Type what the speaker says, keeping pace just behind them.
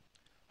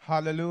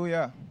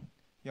Hallelujah.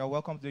 You're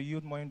welcome to the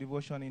Youth Morning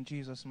Devotion in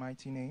Jesus'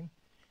 mighty name.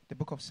 The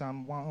book of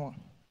Psalm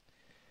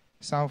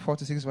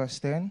 46 verse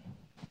 10.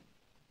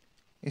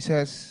 It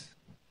says,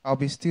 I'll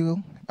be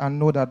still and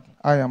know that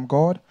I am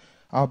God.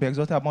 I'll be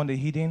exalted among the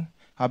hidden.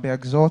 I'll be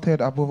exalted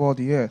above all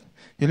the earth.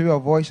 You lift your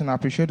voice and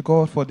appreciate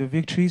God for the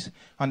victories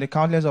and the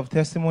countless of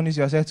testimonies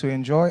you are set to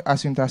enjoy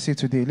as you intercede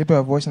today. Lift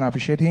your voice and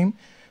appreciate Him.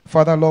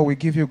 Father, Lord, we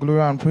give you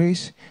glory and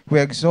praise. We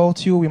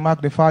exalt you. We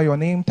magnify your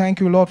name. Thank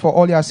you, Lord, for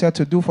all you are set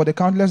to do, for the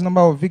countless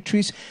number of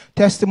victories,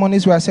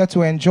 testimonies we are set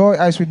to enjoy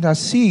as we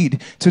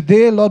intercede.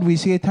 Today, Lord, we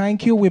say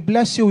thank you. We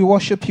bless you. We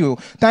worship you.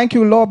 Thank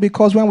you, Lord,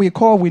 because when we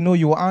call, we know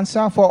you will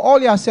answer. For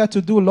all you are set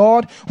to do,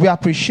 Lord, we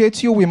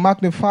appreciate you. We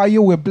magnify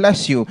you. We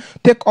bless you.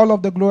 Take all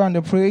of the glory and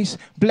the praise.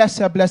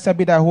 Blessed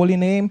be thy holy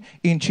name.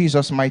 In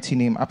Jesus' mighty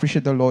name. I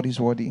appreciate the Lord is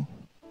worthy.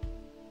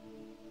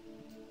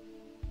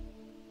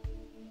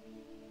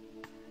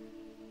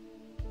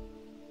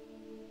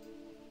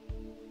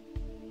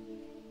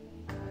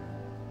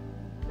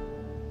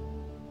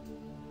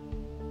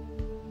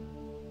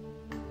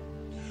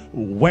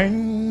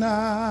 When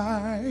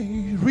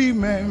I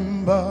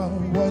remember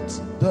what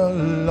the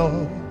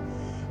Lord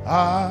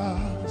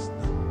asked,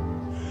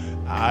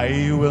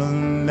 I will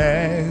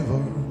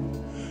never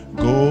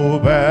go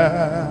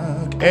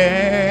back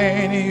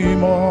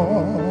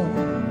anymore.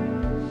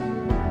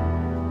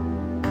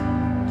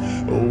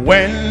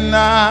 When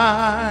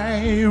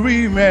I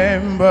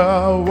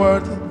remember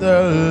what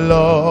the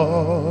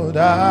Lord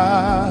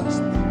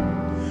asked,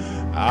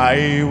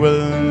 I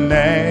will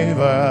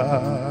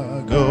never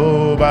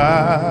go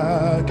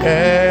back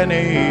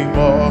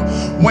anymore.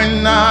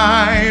 When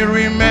I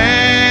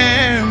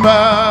remember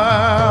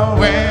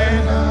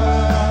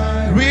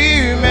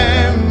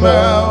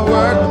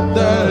what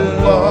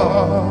the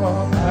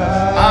Lord,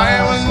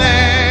 I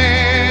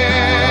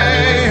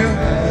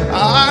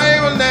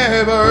will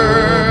never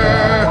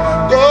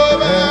go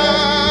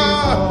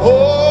back.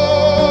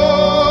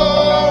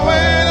 Oh,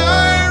 when I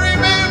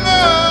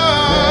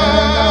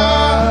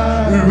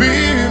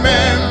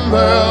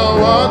remember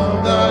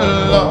what the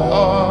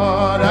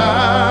Lord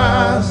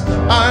asked,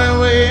 I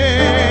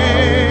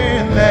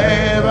will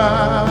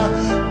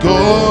never go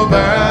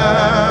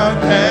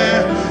back.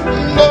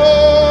 And no,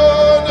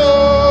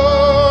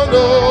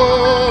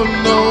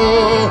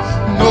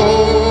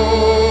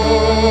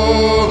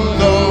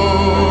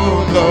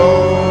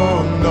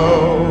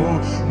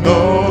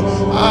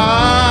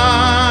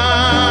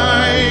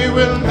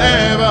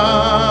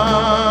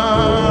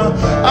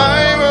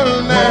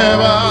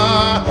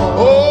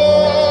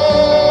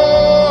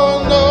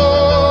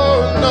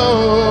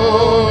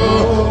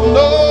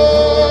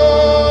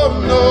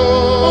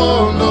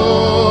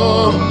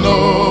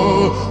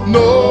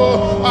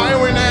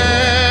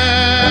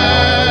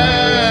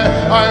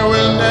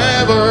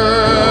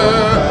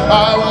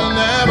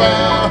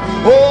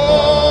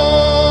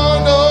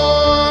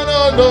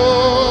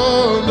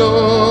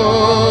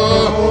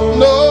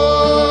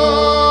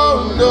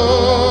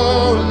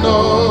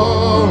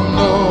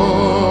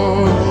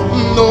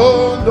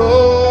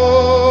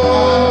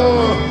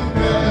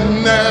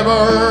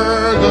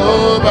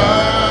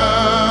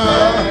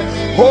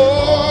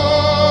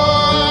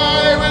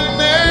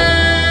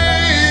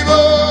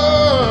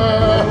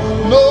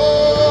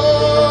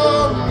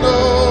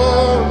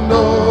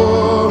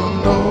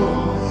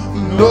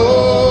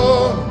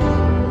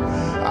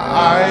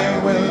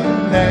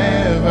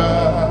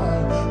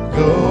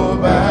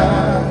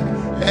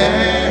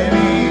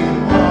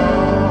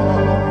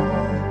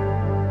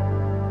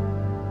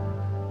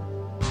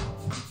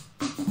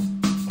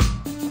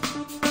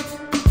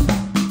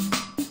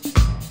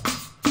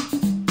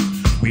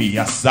 we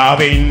are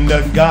serving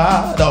the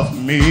God of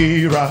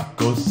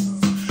miracles.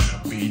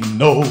 We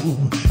know,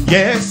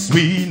 yes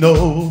we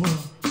know.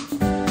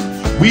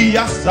 We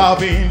are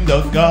serving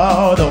the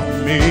God of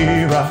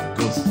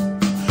miracles.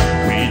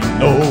 We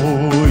know,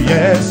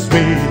 yes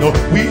we know.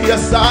 We are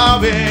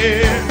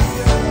serving.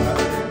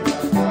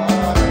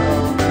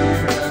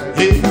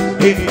 Hey,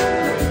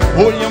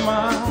 hold your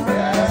mind.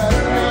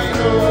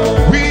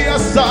 We are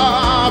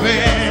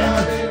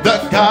serving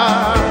the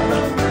God.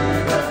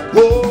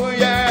 Oh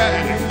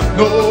yes,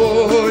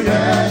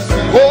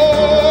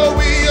 oh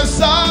we are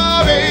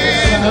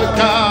serving a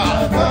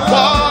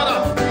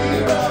God.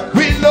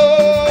 We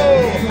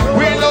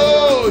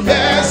know,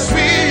 yes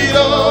we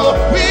know,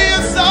 we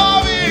are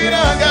serving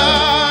a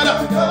God.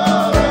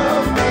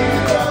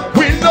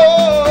 We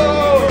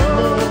know,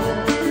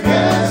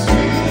 yes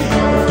we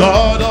know,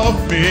 God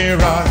of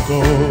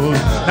miracles.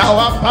 Now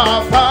our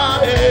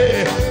Papa,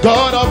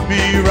 God of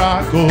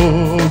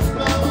miracles.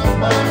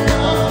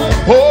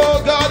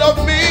 Oh God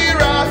of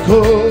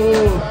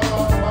miracles.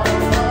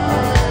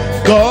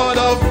 God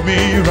of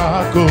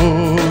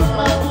miracles,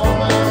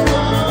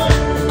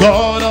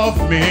 God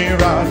of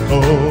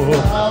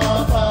miracles,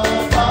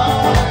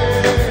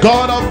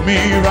 God of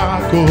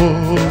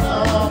miracles,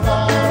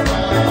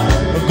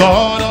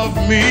 God of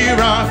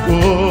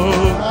miracles,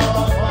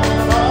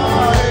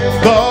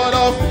 God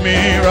of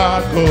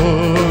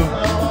miracles.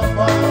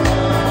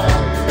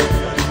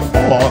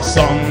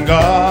 Awesome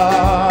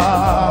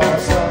God,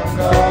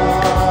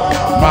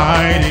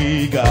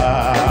 mighty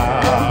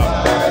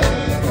God,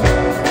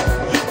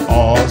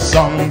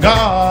 awesome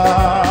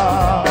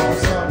God,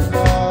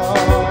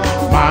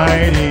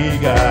 mighty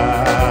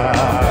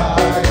God.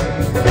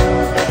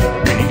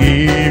 We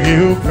give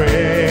you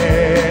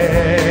praise,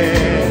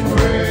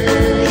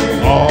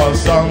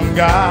 awesome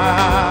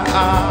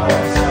God.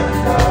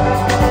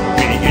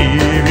 We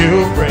give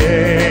you praise.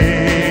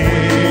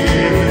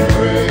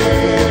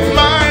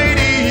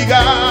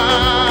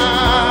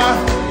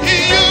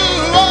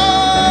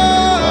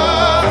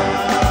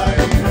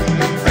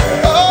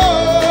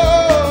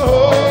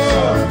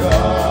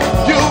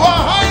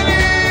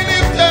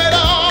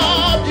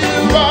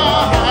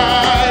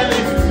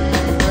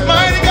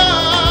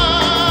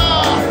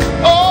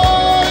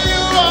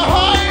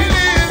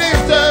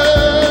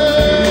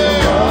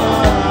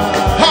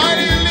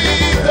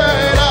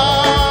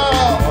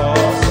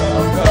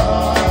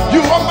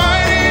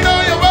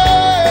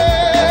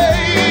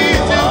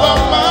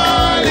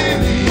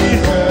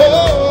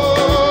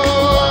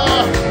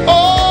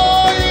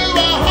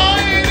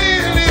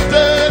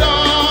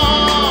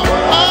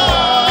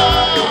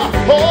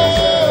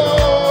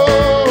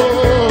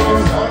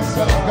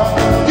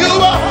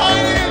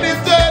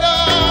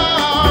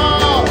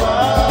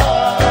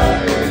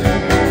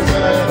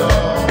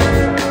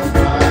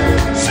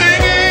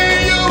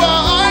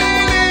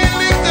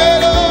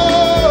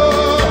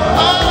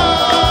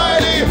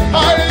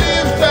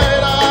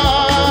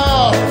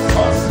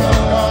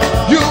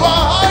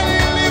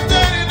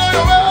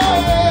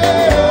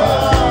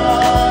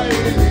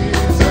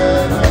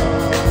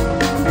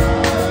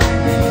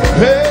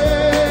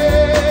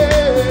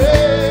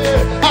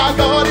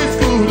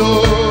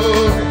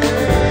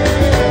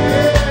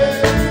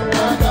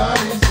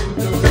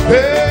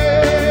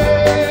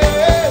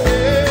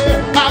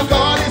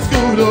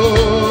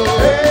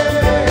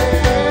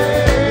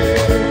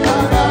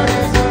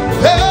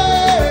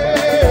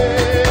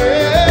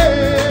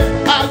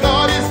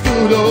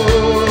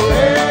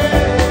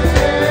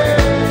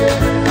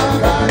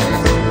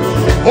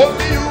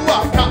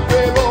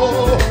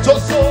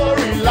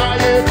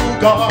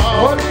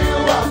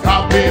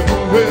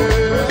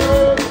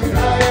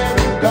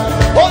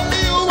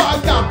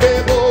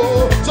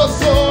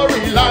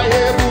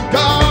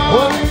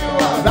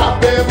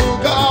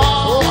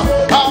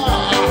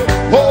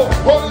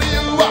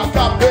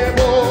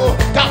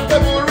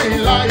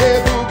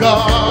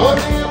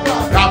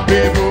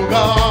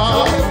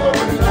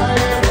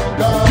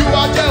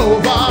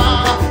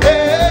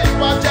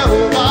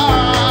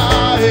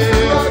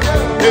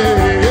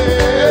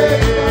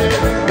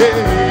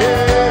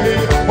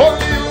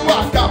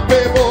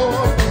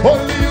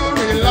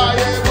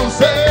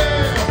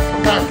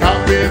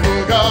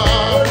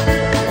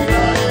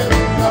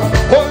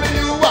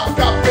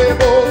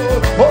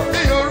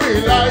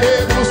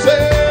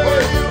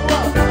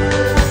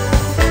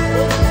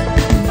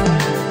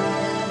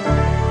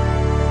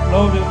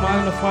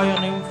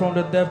 From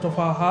the depth of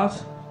our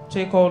hearts,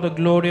 take all the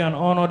glory and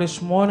honor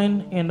this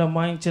morning in the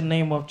mighty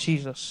name of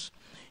Jesus.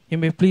 You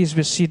may please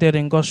be seated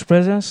in God's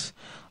presence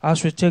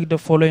as we take the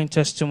following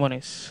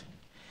testimonies.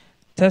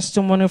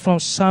 Testimony from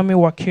Sami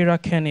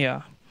Wakira,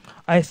 Kenya.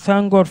 I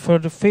thank God for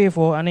the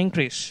favor and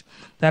increase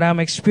that I'm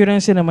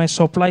experiencing in my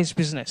supplies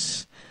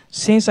business.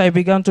 Since I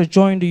began to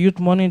join the youth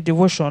morning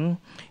devotion,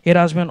 it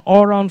has been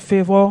all-round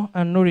favor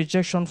and no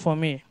rejection for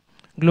me.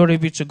 Glory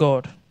be to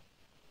God.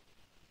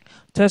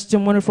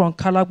 Testimony from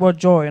Kalagbo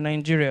Joy,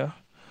 Nigeria.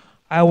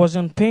 I was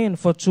in pain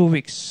for 2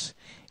 weeks.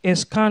 A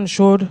scan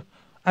showed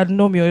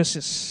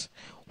adenomyosis,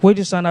 which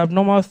is an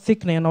abnormal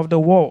thickening of the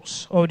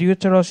walls of the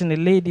uterus in a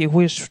lady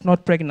who is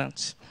not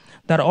pregnant,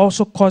 that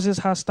also causes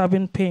her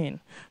stabbing pain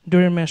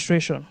during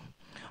menstruation.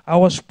 I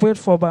was prayed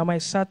for by my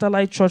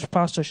satellite church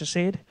pastor, she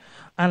said,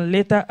 and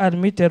later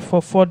admitted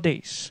for 4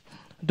 days.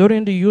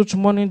 During the youth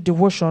morning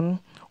devotion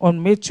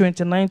on May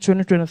 29,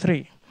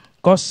 2023,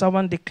 God's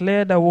servant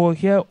declared that we will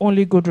hear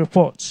only good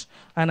reports,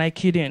 and I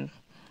keyed in.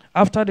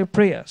 After the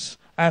prayers,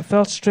 I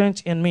felt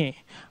strength in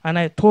me, and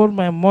I told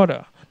my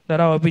mother that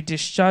I would be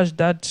discharged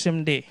that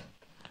same day.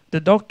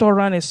 The doctor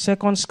ran a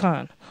second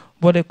scan,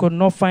 but they could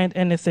not find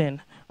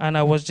anything, and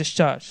I was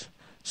discharged.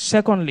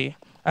 Secondly,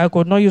 I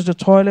could not use the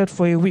toilet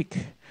for a week.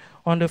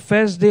 On the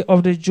first day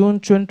of the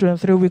June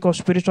 2023 week of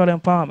spiritual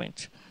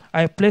empowerment,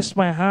 I placed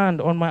my hand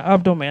on my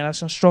abdomen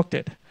as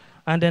instructed,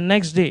 and the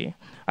next day,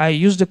 I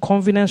used the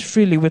convenience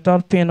freely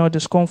without pain or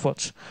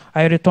discomfort.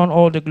 I return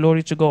all the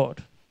glory to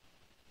God.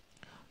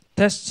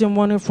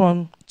 Testimony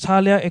from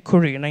Talia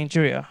Ekuri,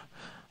 Nigeria.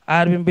 I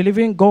had been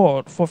believing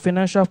God for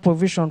financial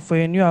provision for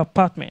a new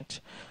apartment,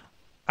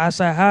 as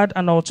I had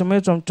an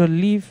ultimatum to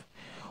leave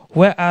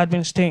where I had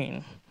been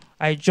staying.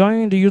 I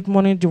joined the youth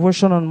morning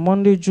devotion on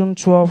Monday, June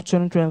 12,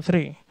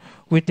 2023,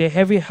 with a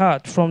heavy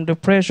heart from the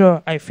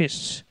pressure I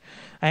faced.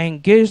 I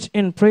engaged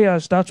in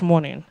prayers that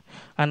morning,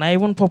 and I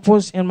even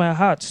proposed in my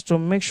heart to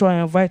make sure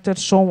I invited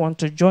someone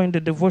to join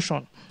the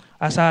devotion,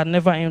 as I had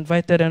never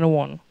invited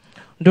anyone.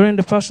 During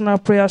the personal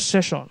prayer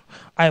session,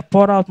 I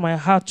poured out my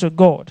heart to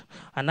God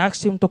and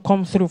asked Him to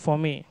come through for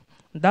me.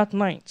 That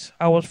night,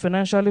 I was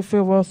financially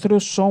favored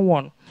through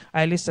someone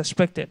I least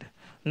expected.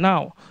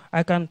 Now,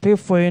 I can pay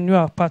for a new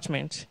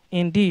apartment.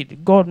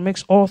 Indeed, God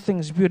makes all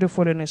things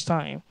beautiful in His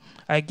time.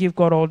 I give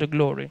God all the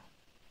glory.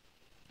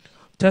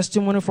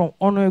 Testimony from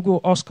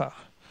Honorable Oscar.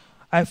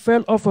 I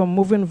fell off a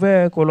moving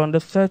vehicle on the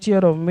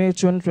 30th of May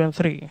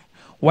 2023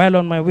 while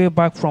on my way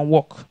back from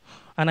work,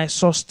 and I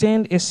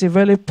sustained a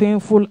severely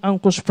painful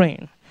ankle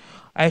sprain.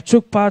 I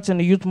took part in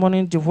the youth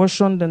morning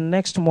devotion the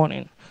next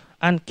morning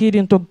and keyed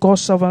into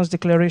God's servant's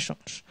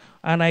declarations,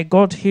 and I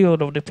got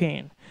healed of the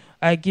pain.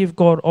 I give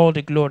God all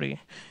the glory.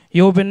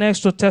 You will be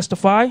next to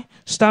testify.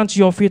 Stand to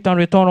your feet and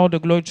return all the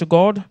glory to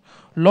God.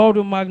 Lord,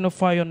 we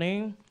magnify your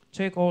name.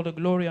 Take all the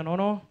glory and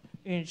honor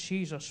in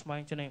Jesus'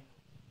 mighty name.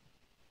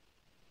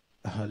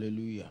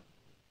 Hallelujah.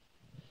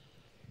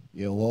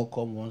 You're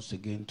welcome once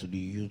again to the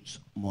youth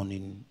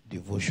morning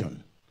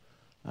devotion.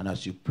 And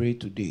as you pray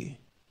today,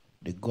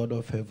 the God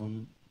of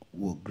heaven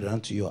will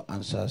grant you your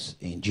answers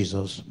in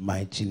Jesus'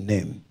 mighty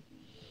name.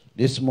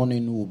 This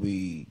morning we'll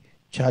be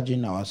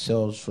charging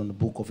ourselves from the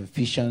book of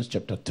Ephesians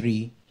chapter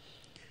 3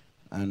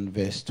 and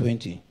verse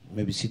 20. You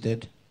may be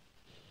seated.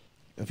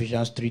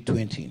 Ephesians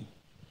 3:20.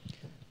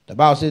 The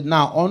Bible says,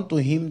 now unto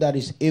him that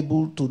is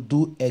able to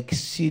do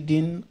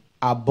exceeding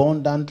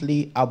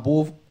abundantly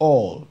above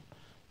all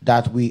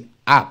that we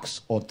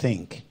ask or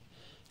think,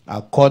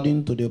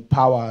 according to the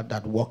power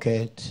that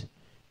worketh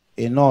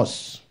in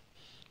us.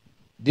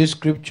 This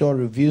scripture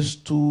reveals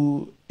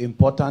two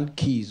important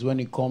keys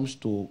when it comes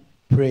to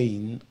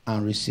praying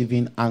and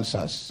receiving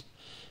answers,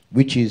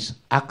 which is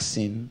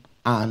asking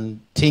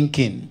and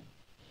thinking.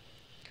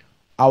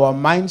 Our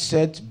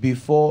mindset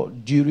before,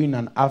 during,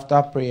 and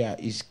after prayer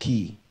is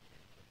key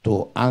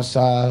to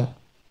answer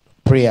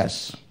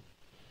prayers.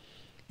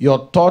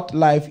 Your thought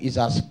life is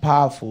as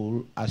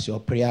powerful as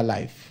your prayer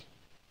life.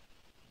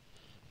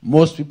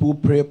 Most people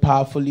pray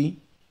powerfully,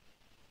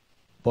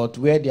 but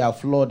where they are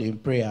flawed in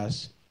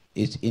prayers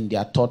is in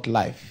their thought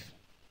life.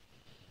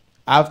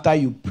 After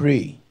you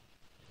pray,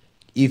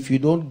 if you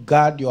don't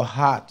guard your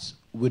heart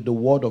with the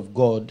word of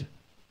God,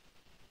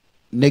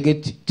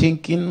 negative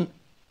thinking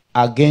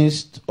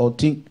against or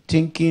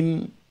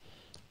thinking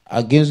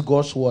against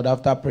God's word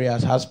after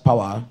prayers has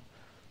power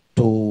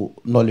to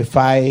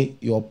nullify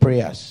your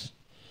prayers.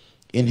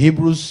 In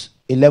Hebrews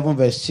 11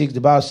 verse 6,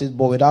 the Bible says,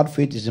 but without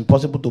faith it is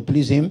impossible to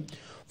please him.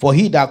 For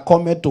he that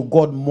cometh to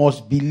God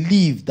must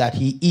believe that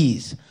he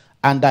is,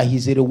 and that he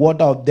is a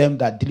rewarder of them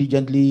that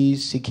diligently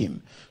seek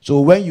him.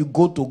 So when you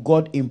go to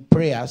God in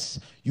prayers,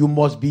 you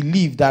must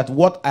believe that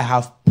what I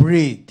have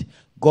prayed,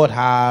 God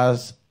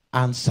has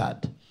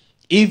answered.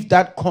 If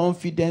that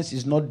confidence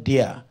is not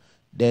there,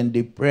 then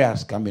the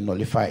prayers can be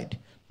nullified.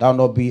 That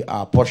will not be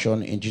our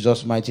portion in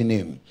Jesus' mighty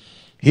name.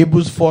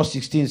 Hebrews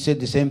 4:16 said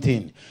the same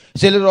thing. It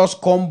said, let us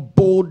come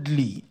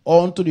boldly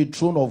unto the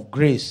throne of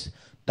grace,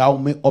 that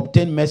we may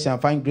obtain mercy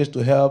and find grace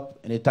to help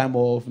in a time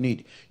of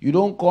need. You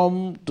don't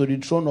come to the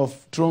throne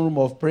room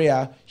of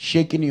prayer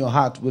shaking your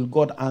heart. Will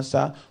God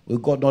answer? Will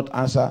God not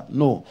answer?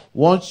 No.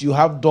 Once you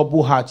have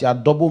double heart, you are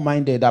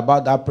double-minded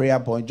about that prayer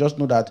point, just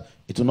know that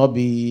it will not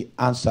be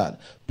answered.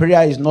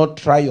 Prayer is not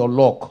try your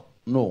luck.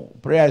 No.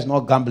 Prayer is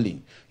not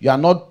gambling. You are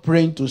not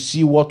praying to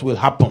see what will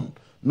happen.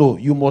 No.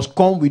 You must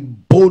come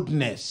with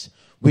boldness,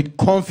 with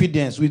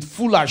confidence, with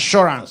full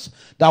assurance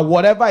that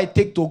whatever I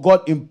take to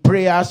God in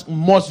prayers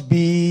must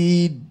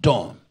be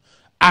done.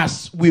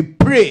 As we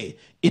pray,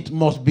 it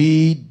must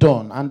be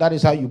done. And that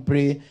is how you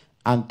pray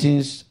and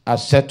things are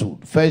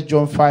settled. 1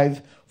 John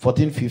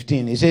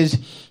 5:14-15. It says,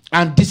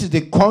 and this is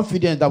the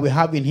confidence that we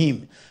have in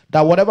him,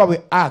 that whatever we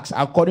ask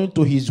according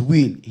to his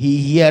will, he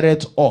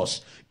heareth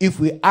us. If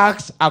we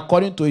ask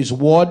according to his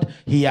word,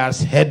 he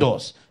has heard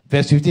us.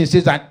 Verse 15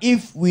 says, and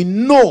if we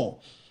know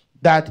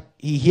that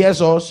he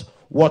hears us,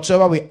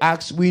 whatsoever we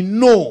ask, we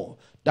know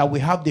that we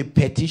have the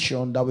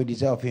petition that we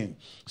desire of him.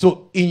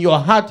 So in your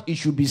heart, it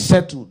should be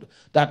settled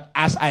that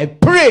as I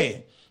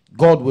pray,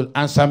 God will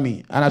answer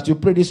me. And as you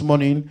pray this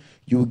morning,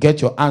 you will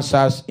get your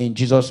answers in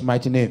Jesus'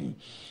 mighty name.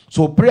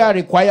 So prayer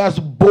requires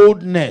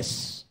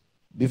boldness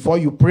before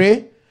you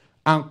pray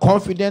and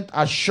confident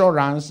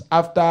assurance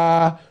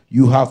after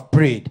you have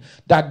prayed.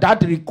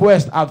 That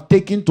request I've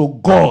taken to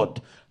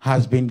God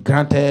has been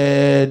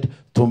granted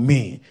to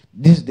me.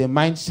 This is the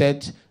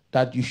mindset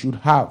that you should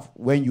have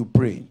when you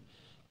pray.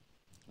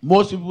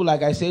 Most people,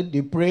 like I said,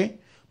 they pray,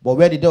 but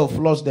where the devil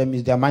flaws them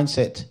is their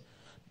mindset.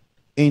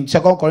 In 2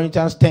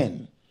 Corinthians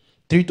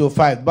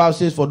 10:3-5, the Bible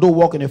says, for though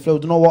walk in the flesh,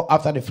 do not walk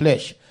after the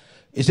flesh.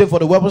 It says, for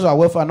the weapons of our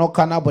warfare are not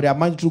carnal, but they are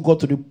mighty through God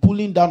to the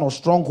pulling down of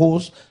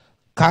strongholds,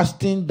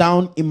 casting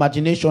down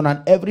imagination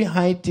and every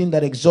high thing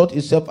that exalts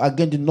itself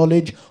against the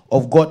knowledge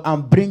of God,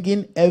 and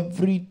bringing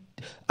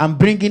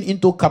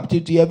into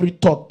captivity every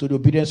thought to the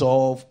obedience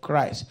of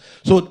Christ.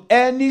 So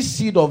any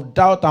seed of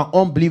doubt and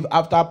unbelief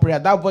after prayer,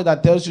 that voice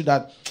that tells you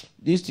that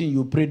This thing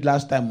you prayed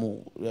last time,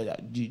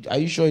 are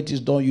you sure it is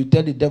done? You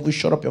tell the devil,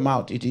 shut up your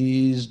mouth. It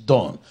is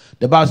done.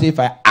 The Bible says, if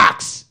I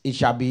ask, it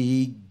shall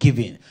be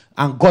given.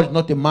 And God is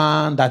not a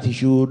man that he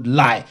should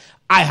lie.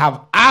 I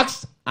have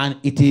asked and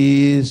it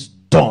is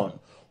done.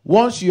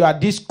 Once you are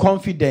this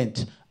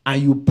confident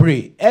and you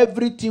pray,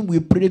 everything we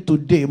pray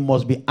today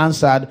must be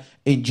answered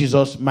in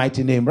Jesus'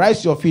 mighty name.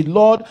 Rise your feet.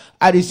 Lord,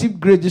 I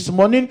receive grace this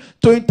morning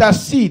to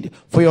intercede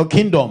for your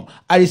kingdom.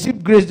 I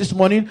receive grace this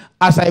morning.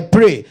 As I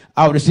pray,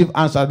 I will receive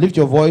answers. Lift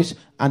your voice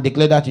and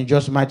declare that in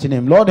Jesus' mighty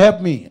name. Lord, help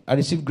me. I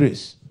receive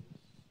grace.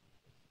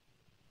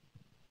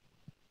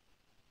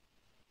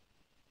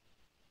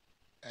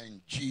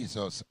 In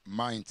Jesus'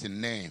 mighty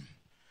name.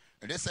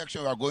 In this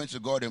section, we are going to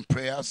God in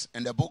prayers.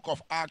 In the book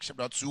of Acts,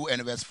 chapter 2,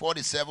 and verse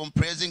 47,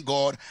 praising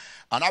God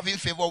and having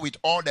favor with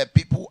all the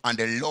people, and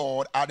the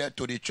Lord added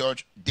to the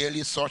church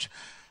daily such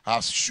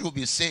as should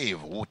be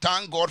saved. We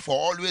thank God for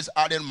always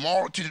adding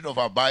multitude of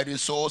abiding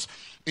souls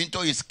into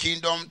his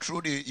kingdom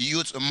through the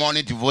youth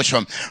morning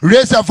devotion.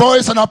 Raise your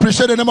voice and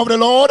appreciate the name of the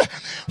Lord.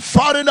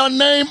 Father, in the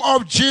name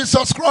of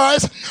Jesus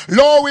Christ,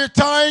 Lord, we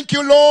thank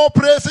you, Lord,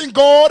 praising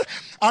God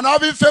and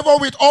having favor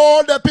with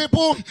all the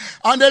people,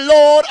 and the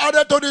Lord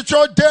added to the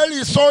church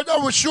daily so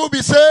that we should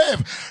be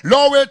saved.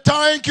 Lord, we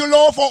thank you,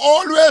 Lord, for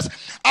always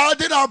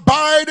adding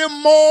abiding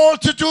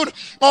multitude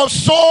of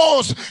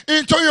souls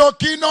into your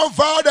kingdom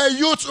via the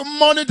youth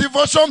morning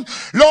devotion.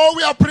 Lord,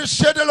 we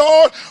appreciate the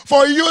Lord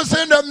for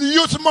using the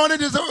youth morning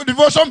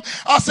devotion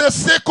as a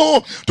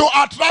sickle to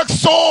attract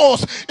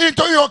souls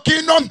into your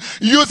kingdom,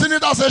 using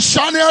it as a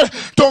channel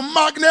to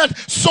magnet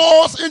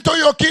souls into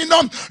your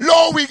kingdom.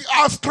 Lord, we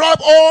ascribe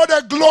all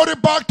the glory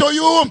back to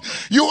you.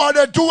 You are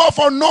the doer,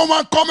 for no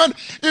one coming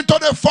into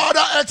the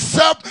Father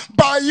except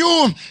by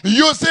you.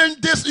 Using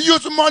this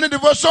youth morning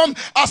devotion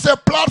as a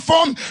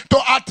platform to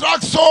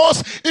attract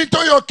souls into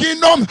your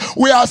kingdom,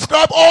 we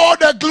ascribe all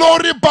the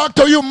glory back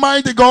to you,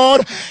 mighty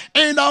God,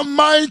 in the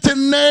mighty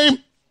name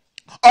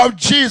of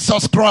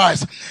Jesus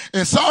Christ.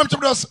 In Psalm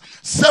chapter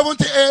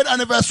 78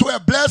 and verse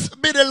 12,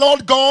 blessed be the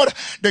Lord God,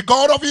 the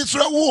God of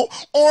Israel, who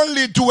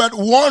only doeth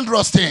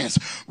wondrous things.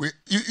 We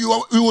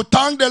will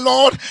thank the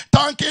Lord,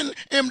 thanking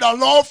him, the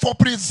Lord, for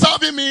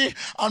preserving me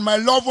and my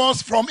loved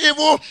ones from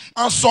evil,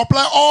 and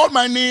supply all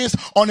my needs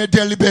on a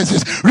daily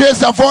basis.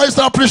 Raise your voice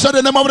and appreciate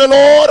the name of the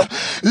Lord.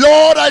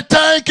 Lord, I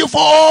thank you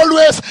for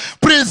always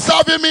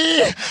preserving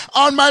me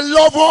and my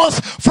loved ones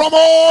from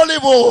all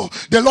evil.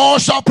 The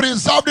Lord shall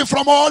preserve thee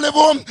from all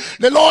evil.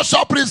 The Lord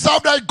shall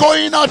preserve thy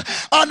going out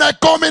and thy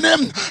coming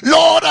in.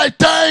 Lord, I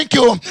thank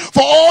you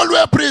for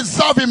always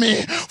preserving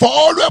me, for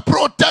always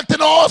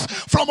protecting us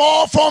from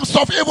all forms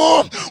of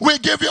evil. We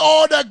give you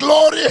all the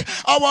glory,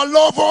 our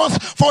loved ones,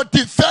 for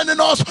defending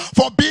us,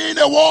 for being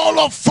a wall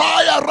of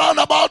fire round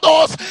about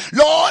us.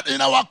 Lord,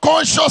 in our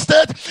conscious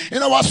state,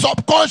 in our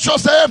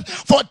subconscious state,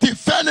 for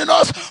defending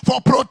us, for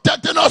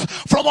protecting us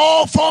from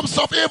all forms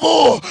of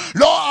evil.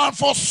 Lord, and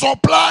for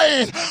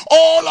supplying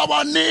all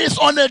our needs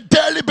on a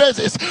daily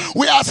basis.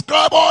 We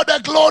ascribe all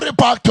the glory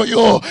back to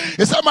you.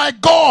 He said, my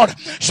God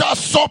shall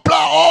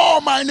supply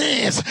all my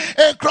needs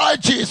in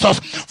Christ Jesus,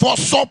 for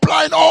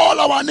supplying all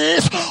our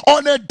needs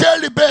on a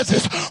daily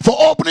basis, for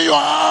opening your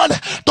hand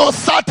to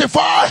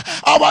satisfy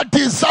our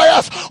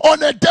desires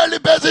on a daily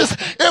basis,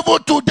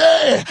 even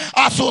today,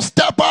 as you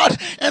step out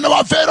in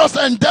our various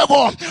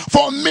endeavor,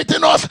 for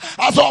meeting us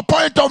as our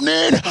point of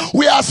need.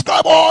 We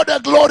ascribe all the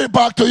glory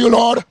back to you,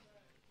 Lord.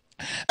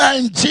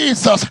 And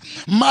Jesus'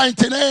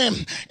 mighty name.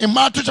 In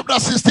Matthew chapter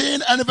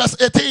 16 and verse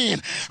 18,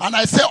 and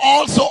I say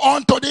also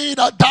unto thee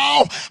that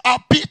thou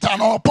art Peter,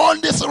 and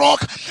upon this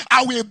rock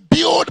I will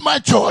build my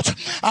church,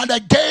 and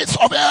the gates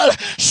of hell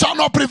shall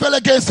not prevail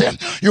against him.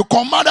 You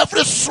command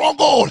every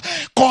stronghold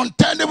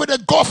contending with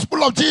the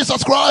gospel of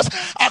Jesus Christ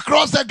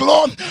across the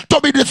globe to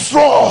be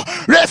destroyed.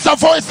 Raise a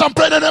voice and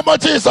pray in the name of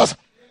Jesus.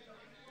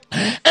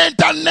 In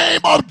the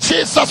name of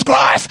Jesus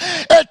Christ,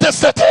 in the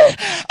city,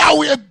 I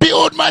will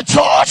build my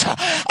church,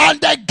 and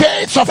the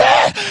gates of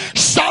hell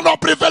shall not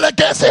prevail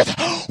against it.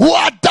 Who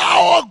art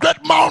thou, O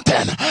great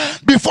mountain?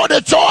 Before the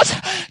church,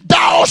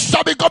 thou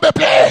shalt become a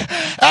plain.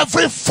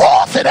 Every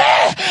force in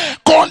hell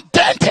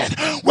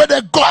contending with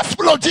the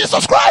gospel of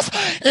Jesus Christ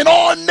in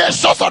all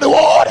nations of the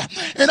world,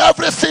 in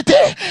every city,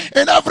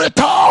 in every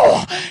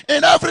town,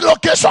 in every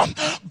location,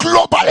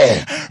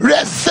 globally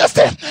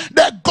resisting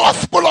the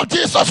gospel of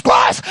Jesus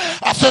Christ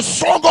as a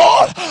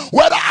stronghold,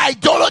 whether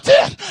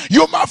ideology,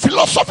 human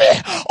philosophy,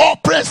 or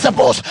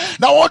principles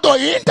that want to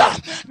hinder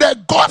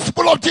the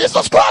gospel of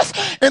Jesus Christ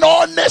in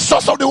all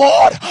nations of the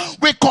world.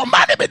 We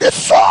command it be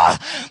destroyed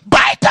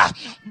by the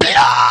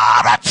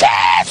blood of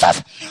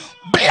Jesus.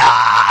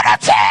 Blood of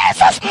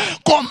Jesus.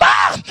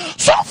 Command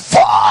so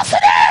force in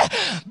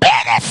it be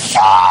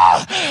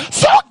destroyed,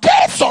 so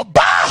gates of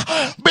bar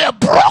be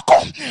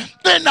broken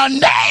in the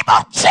name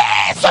of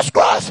Jesus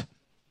Christ.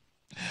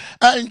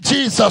 In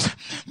Jesus'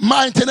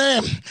 mighty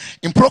name.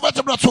 In Proverbs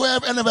chapter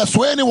 12 and verse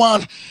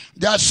 21,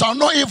 there shall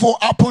no evil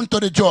happen to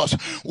the just.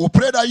 We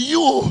pray that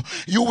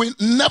you will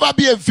never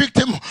be a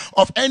victim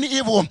of any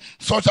evil,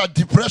 such as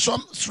depression,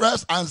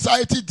 stress,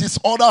 anxiety,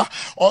 disorder,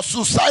 or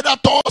suicidal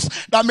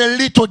thoughts that may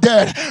lead to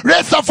death.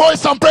 Raise the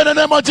voice and pray in the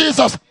name of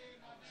Jesus.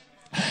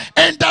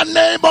 In the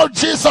name of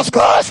Jesus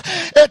Christ,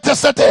 it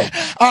is a day,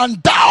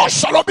 and thou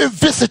shalt not be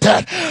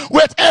visited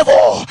with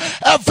evil.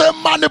 Every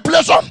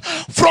manipulation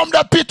from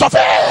the pit of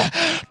hell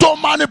to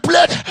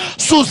manipulate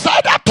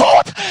suicidal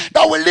thought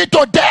that will lead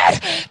to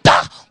death.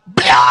 The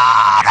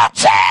blood of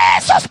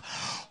Jesus.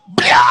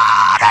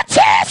 Blood of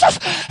Jesus.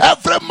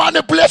 Every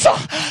manipulation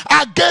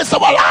against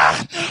our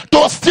life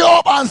to stir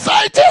up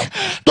anxiety,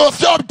 to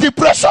stir up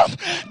depression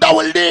that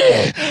will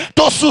lead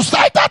to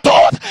suicidal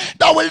thought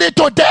that will lead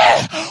to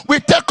death. We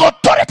take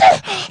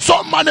authority.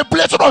 Some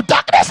manipulation of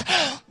darkness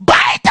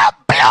by the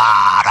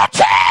blood of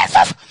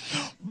Jesus.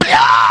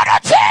 Blood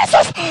of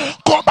Jesus.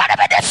 Command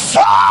me the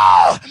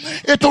soul.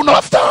 It will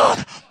not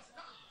stand.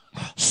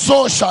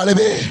 So shall it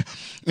be.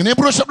 In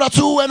Hebrews chapter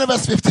 2 and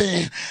verse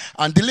 15,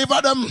 and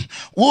deliver them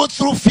who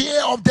through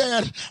fear of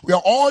death were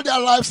all their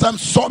lifetime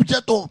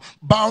subject to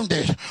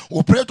bondage.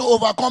 We pray to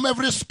overcome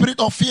every spirit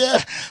of fear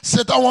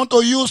Satan want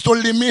to use to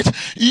limit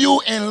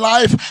you in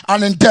life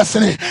and in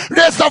destiny.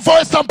 Raise the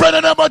voice and pray in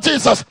the name of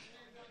Jesus.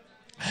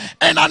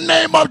 In the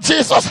name of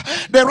Jesus,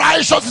 the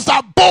righteous is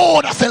as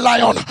bold as a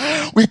lion.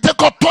 We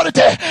take authority.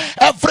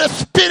 Every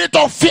spirit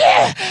of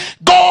fear,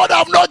 God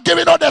have not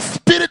given us the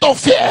spirit of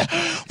fear,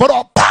 but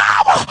of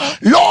power,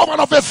 love,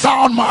 and of a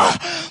sound mind.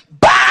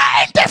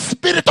 Bind the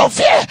spirit of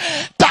fear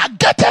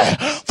targeted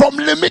from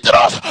limiting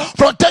us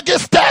from taking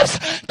steps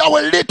that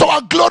will lead to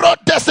our glorious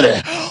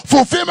destiny,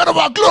 fulfillment of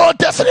our glorious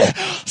destiny.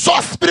 So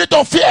spirit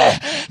of fear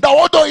that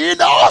want to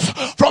hinder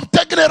us from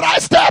taking the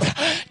right step,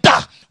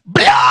 the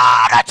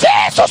blood of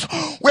Jesus,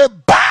 we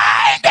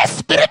bind the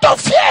spirit of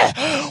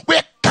fear. We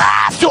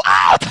cast you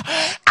out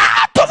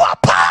of our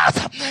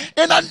path.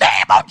 In the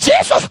name of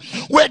Jesus,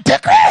 we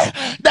declare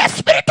the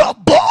spirit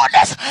of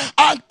boldness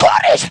and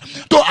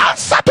courage to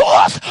answer to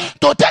us,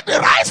 to take the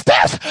right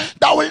steps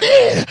that will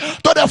lead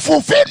to the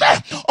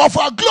fulfillment of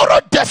our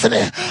glorious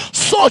destiny.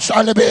 So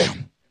shall it be.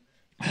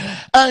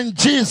 In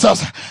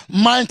Jesus'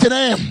 mighty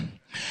name.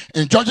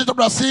 In John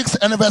chapter 6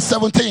 and verse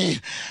 17,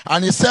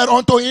 and he said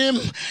unto him,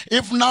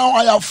 if now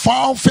I have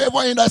found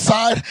favor in thy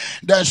sight,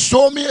 then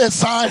show me a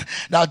sign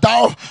that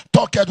thou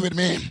talkest with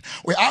me.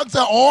 We ask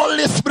the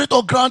Holy Spirit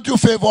to grant you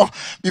favor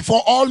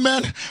before all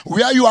men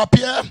where you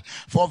appear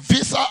for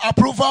visa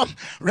approval,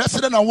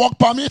 resident and work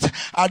permit,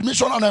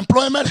 admission and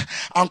employment,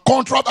 and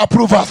contract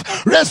approvals.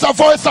 Raise the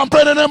voice and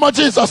pray in the name of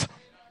Jesus.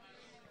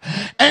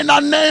 In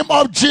the name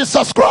of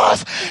Jesus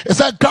Christ, it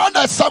said, grant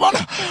thy servant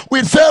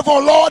with favor,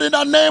 Lord, in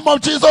the name of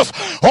Jesus.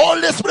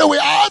 Holy Spirit, we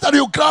ask that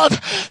you grant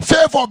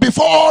favor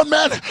before all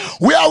men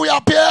where we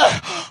appear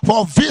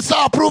for visa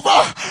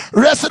approval,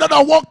 resident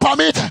and work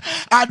permit,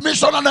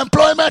 admission and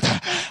employment,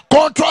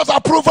 contract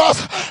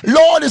approvals.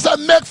 Lord, it said,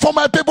 make for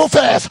my people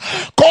first.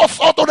 Cause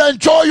us to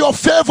enjoy your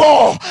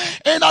favor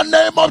in the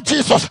name of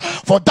Jesus.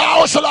 For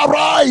thou shalt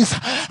arise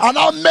and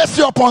have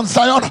mercy upon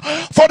Zion.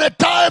 For the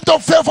time to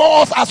favor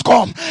us has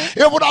come.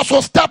 Even as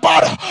we step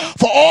out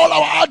for all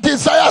our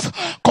desires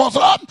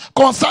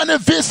concerning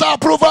visa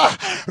approval,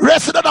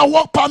 resident and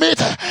work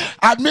permit,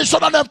 admission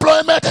and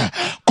employment,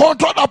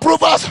 contract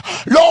approvals.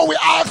 Lord, we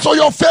ask for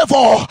your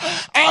favor.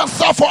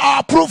 Answer for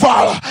our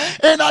approval.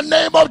 In the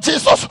name of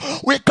Jesus,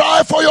 we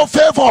cry for your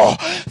favor.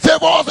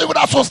 Favor us even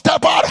as we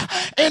step out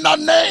in the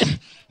name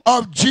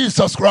of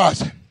Jesus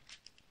Christ.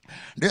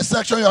 This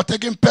section, you are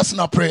taking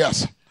personal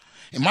prayers.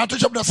 In Matthew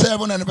chapter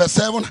 7 and verse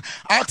 7,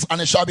 ask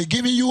and it shall be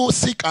given you,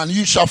 seek and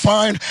you shall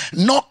find,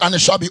 knock and it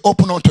shall be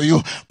opened unto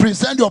you.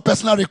 Present your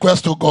personal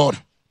request to God.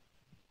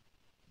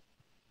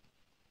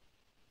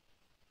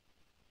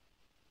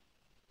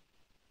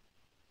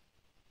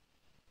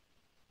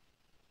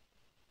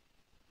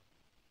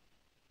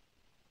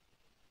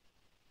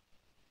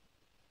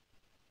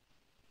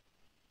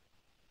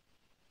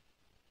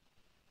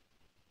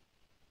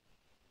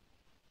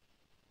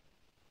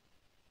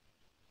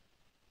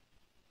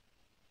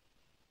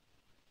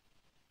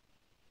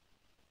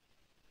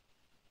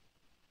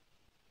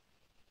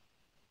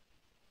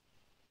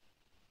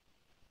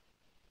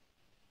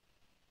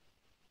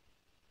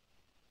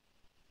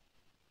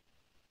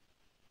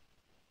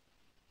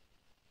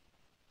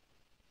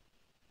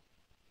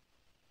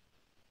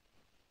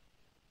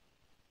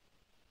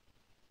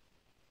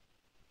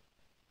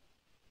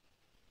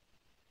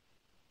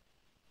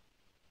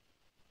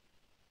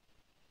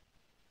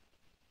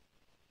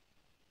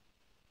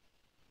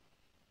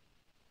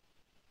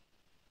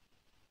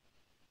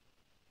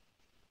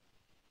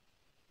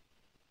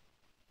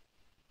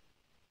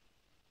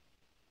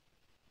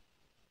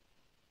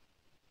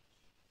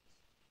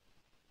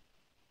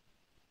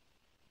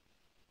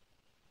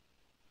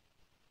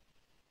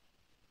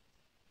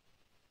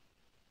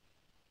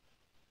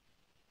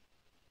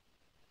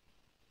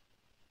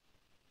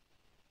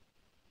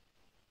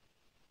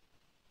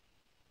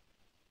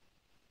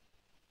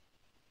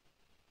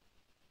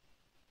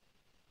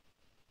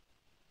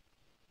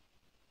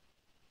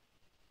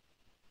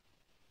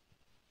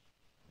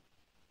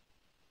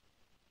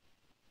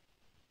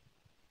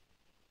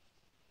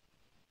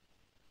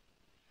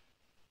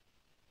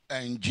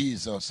 In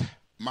Jesus'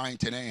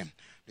 mighty name.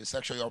 The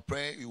section you'll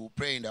pray, you will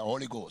pray in the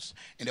Holy Ghost.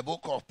 In the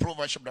book of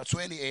Proverbs chapter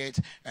 28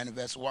 and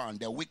verse 1,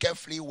 the wicked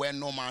flee when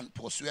no man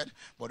pursueth,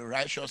 but the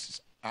righteous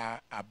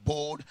are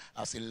bold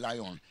as a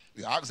lion.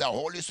 We ask the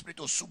Holy Spirit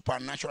to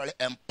supernaturally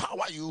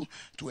empower you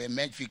to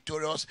emerge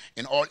victorious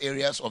in all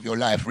areas of your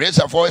life. Raise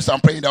your voice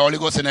and pray in the Holy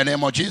Ghost in the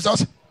name of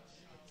Jesus.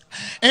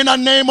 In the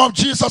name of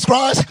Jesus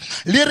Christ,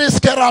 Liris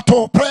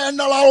Kerato,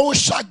 Prenalao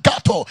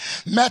Shagato,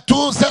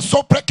 Metuze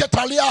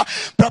Sopreketalia,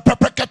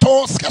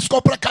 Preketos,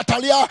 Kesco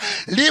Prekatalia,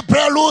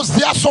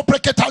 Libreluzia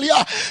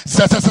Sopreketalia,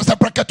 Sese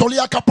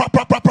Preketolia, Capra,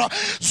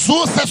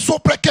 Zuse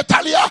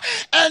Sopreketalia,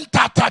 and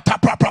Tata,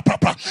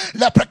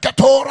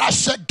 Lepreketora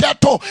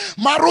Shegeto,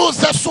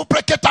 Maruze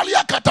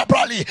Sopreketalia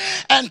Catabrali,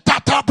 and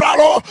Tata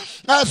Bralo,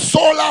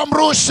 Solam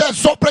Rushe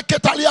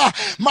Sopreketalia,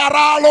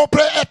 Maralo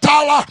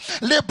Preetala,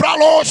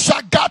 Libralo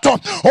Shagato.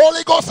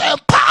 Holy Ghost,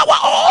 empower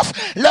us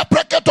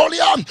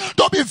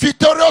to be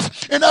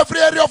victorious in every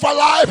area of our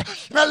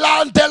life.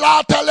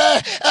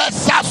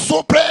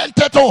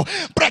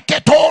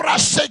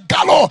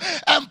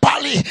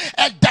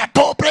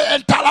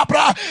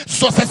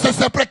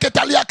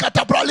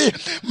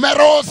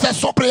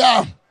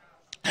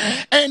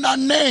 In the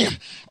name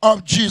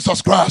of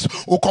Jesus Christ,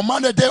 who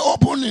commanded they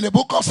open in the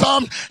book of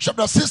Psalm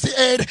chapter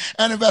 68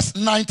 and verse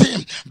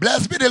 19.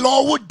 Blessed be the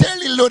Lord who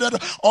daily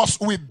loaded us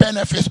with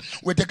benefits.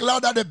 We declare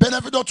that the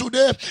benefit of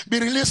today be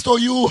released to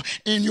you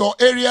in your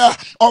area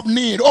of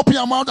need. Open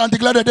your mouth and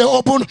declare that they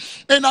open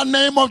in the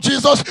name of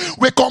Jesus.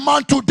 We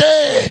command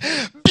today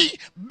be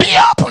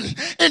open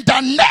in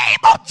the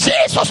name of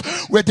Jesus.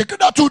 We declare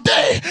that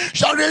today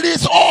shall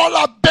release all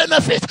our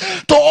benefits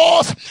to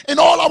us in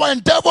all our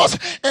endeavors,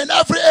 in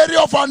every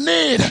area of our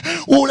need.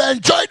 We will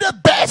enjoy the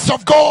best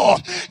of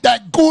God.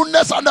 The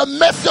goodness and the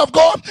mercy of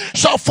God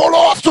shall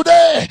follow us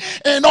today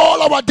in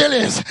all our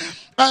dealings.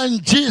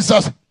 And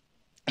Jesus'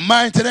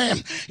 mighty name.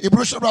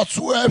 Hebrews chapter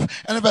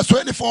 12 and verse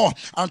 24.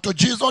 And to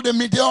Jesus the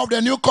mediator of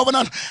the new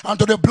covenant, and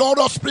to the blood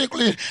of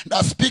sprinkling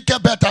that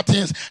speaketh better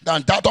things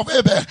than that of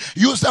Abel.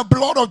 Use the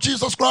blood of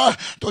Jesus Christ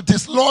to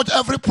dislodge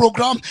every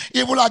program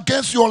evil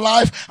against your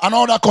life and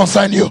all that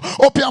concern you.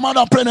 Open your mouth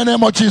and pray in the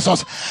name of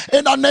Jesus.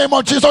 In the name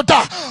of Jesus.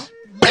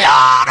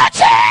 Blood of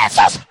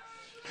Jesus.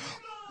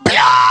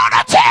 Blood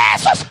of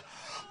Jesus.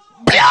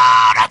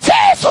 Blood of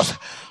Jesus.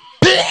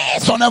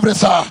 Peace on every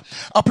side.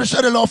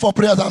 Appreciate the Lord for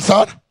prayers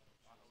answered.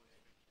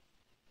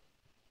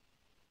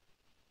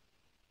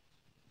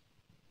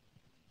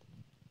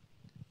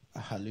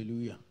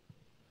 Hallelujah.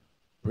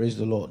 Praise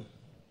the Lord.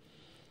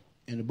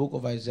 In the book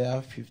of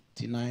Isaiah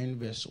 59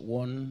 verse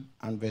 1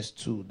 and verse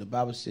 2, the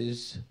Bible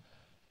says,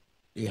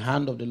 the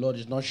hand of the Lord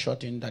is not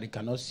shortened that it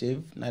cannot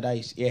save, neither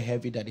is ear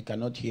heavy that it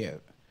cannot hear.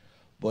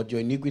 But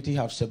your iniquity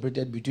have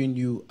separated between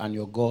you and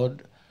your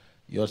God.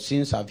 Your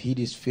sins have hid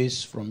his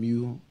face from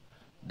you,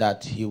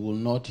 that he will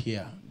not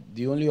hear.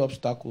 The only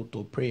obstacle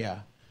to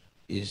prayer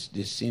is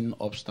the sin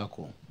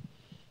obstacle.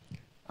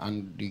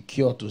 And the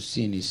cure to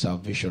sin is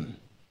salvation.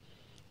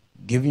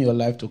 Giving your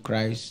life to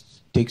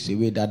Christ takes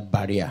away that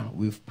barrier.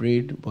 We've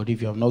prayed, but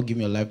if you have not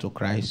given your life to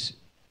Christ,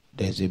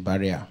 there's a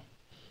barrier.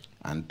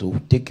 And to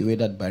take away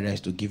that barrier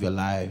is to give your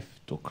life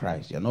to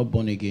Christ. You're not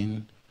born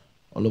again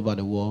all over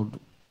the world.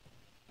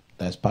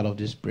 That's part of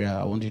this prayer.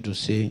 I want you to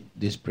say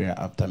this prayer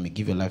after me.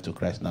 Give your life to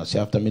Christ. Now say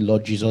after me,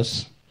 Lord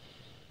Jesus,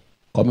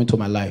 come into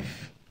my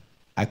life.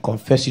 I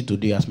confess you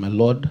today as my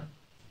Lord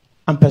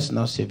and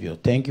personal Savior.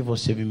 Thank you for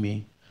saving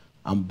me.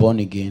 I'm born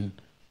again.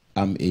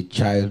 I'm a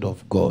child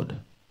of God.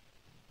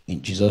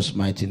 In Jesus'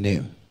 mighty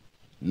name.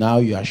 Now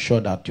you are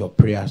sure that your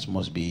prayers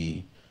must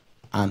be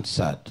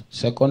answered.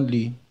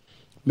 Secondly,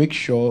 make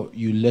sure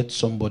you let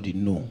somebody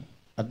know.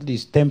 At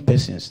least 10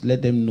 persons,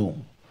 let them know.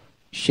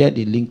 Share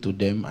the link to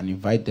them and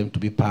invite them to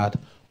be part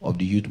of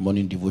the Youth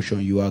Morning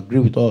Devotion. You agree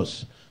with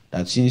us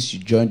that since you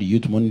joined the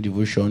Youth Morning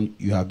Devotion,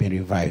 you have been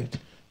revived.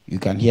 You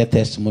can hear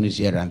testimonies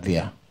here and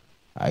there.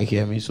 I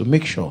hear me? So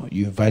make sure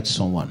you invite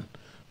someone.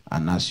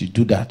 And as you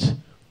do that,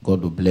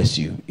 God will bless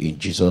you in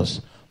Jesus'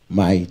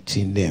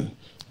 mighty name.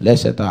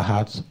 Let's set our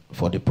hearts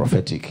for the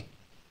prophetic.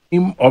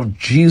 In the name of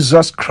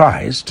Jesus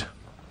Christ,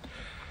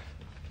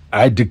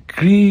 I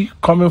decree,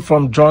 coming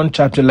from John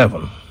chapter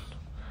 11,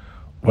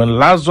 when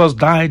Lazarus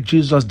died,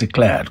 Jesus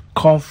declared,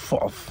 come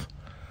forth.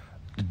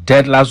 The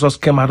dead Lazarus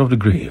came out of the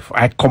grave.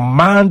 I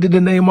command in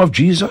the name of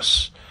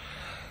Jesus,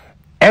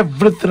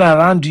 everything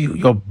around you,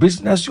 your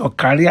business, your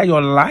career,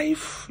 your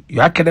life,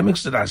 your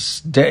academics that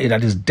is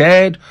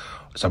dead,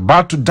 is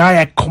about to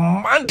die, I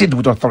command it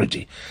with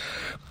authority.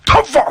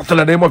 Come forth in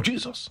the name of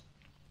Jesus.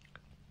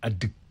 I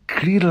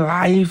decree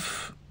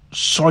life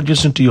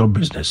surges into your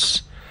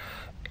business,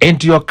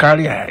 into your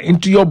career,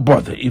 into your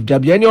body. If there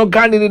be any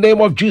organ in the name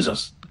of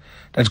Jesus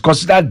that is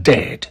considered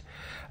dead,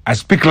 I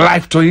speak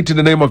life to it in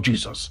the name of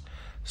Jesus.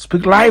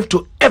 Speak life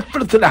to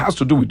everything that has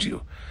to do with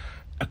you.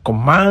 A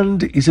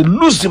command is a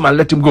loose him and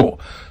let him go.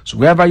 So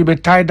wherever you be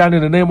tied down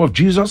in the name of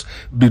Jesus,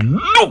 be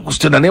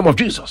loosed in the name of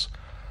Jesus.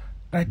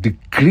 I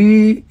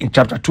decree in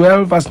chapter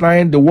 12 verse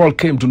 9, the world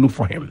came to look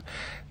for him.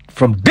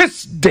 From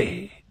this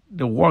day,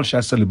 the world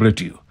shall celebrate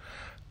you.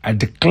 I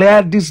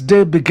declare this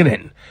day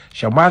beginning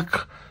shall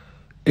mark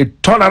a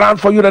turnaround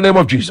for you in the name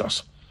of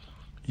Jesus.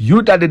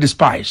 You that they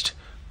despised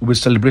will be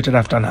celebrated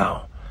after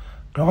now.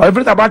 Now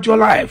everything about your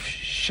life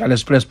shall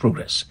express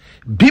progress.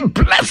 Be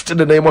blessed in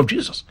the name of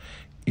Jesus.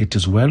 It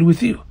is well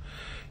with you.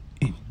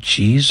 In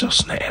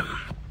Jesus' name.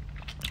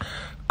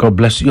 God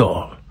bless you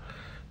all.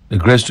 The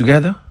grace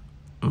together,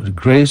 the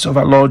grace of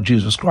our Lord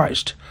Jesus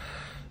Christ,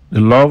 the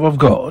love of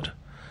God,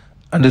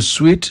 and the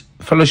sweet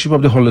fellowship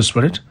of the Holy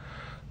Spirit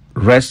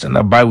rest and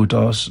abide with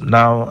us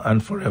now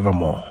and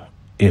forevermore.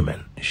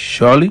 Amen.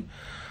 Surely,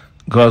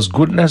 God's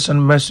goodness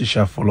and mercy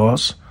shall follow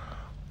us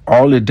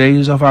all the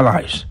days of our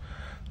lives.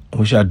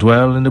 We shall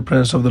dwell in the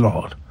presence of the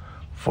Lord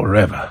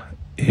forever.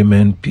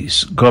 Amen.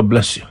 Peace. God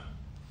bless you.